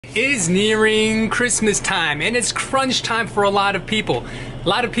It is nearing Christmas time, and it's crunch time for a lot of people. A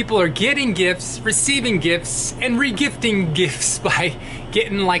lot of people are getting gifts, receiving gifts, and re-gifting gifts by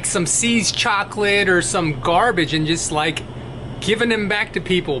getting like some C's chocolate or some garbage and just like giving them back to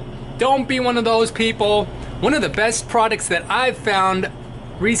people. Don't be one of those people. One of the best products that I've found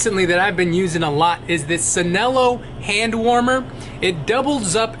recently that I've been using a lot is this Senlleo hand warmer. It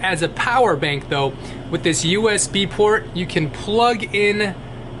doubles up as a power bank though. With this USB port, you can plug in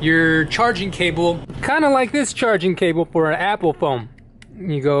your charging cable, kind of like this charging cable for an Apple phone.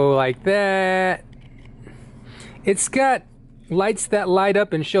 You go like that. It's got lights that light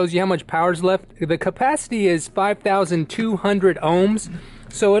up and shows you how much power's left. The capacity is 5,200 ohms,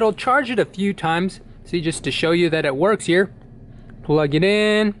 so it'll charge it a few times. See, just to show you that it works here. Plug it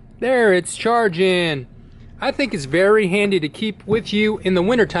in. There, it's charging. I think it's very handy to keep with you in the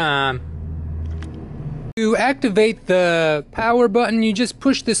wintertime. To activate the power button, you just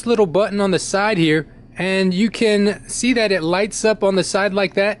push this little button on the side here, and you can see that it lights up on the side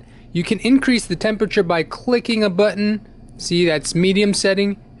like that. You can increase the temperature by clicking a button. See, that's medium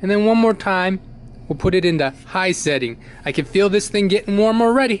setting, and then one more time, we'll put it into high setting. I can feel this thing getting warm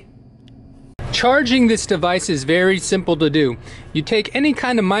already. Charging this device is very simple to do. You take any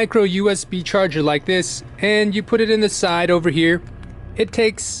kind of micro USB charger like this, and you put it in the side over here. It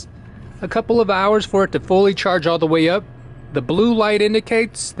takes a couple of hours for it to fully charge all the way up. The blue light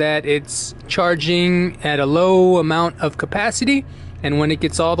indicates that it's charging at a low amount of capacity, and when it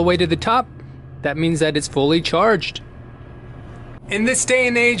gets all the way to the top, that means that it's fully charged. In this day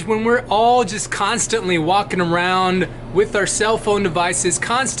and age, when we're all just constantly walking around with our cell phone devices,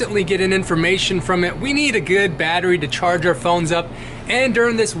 constantly getting information from it, we need a good battery to charge our phones up. And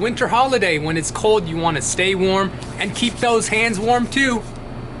during this winter holiday, when it's cold, you want to stay warm and keep those hands warm too.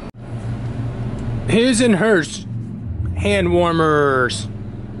 His and hers hand warmers.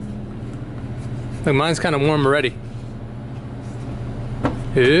 Look, mine's kind of warm already.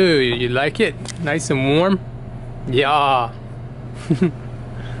 Ooh, you like it? Nice and warm? Yeah.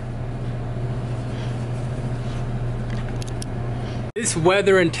 This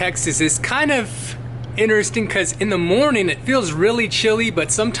weather in Texas is kind of interesting because in the morning it feels really chilly,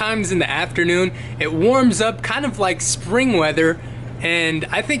 but sometimes in the afternoon it warms up kind of like spring weather. And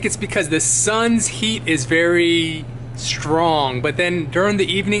I think it's because the sun's heat is very strong, but then during the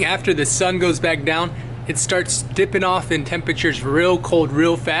evening after the sun goes back down, it starts dipping off in temperatures real cold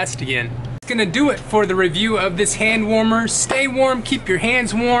real fast again. That's gonna do it for the review of this hand warmer. Stay warm, keep your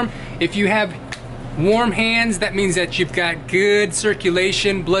hands warm. If you have warm hands, that means that you've got good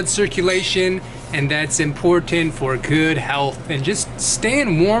circulation, blood circulation, and that's important for good health and just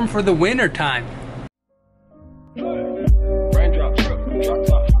staying warm for the winter time.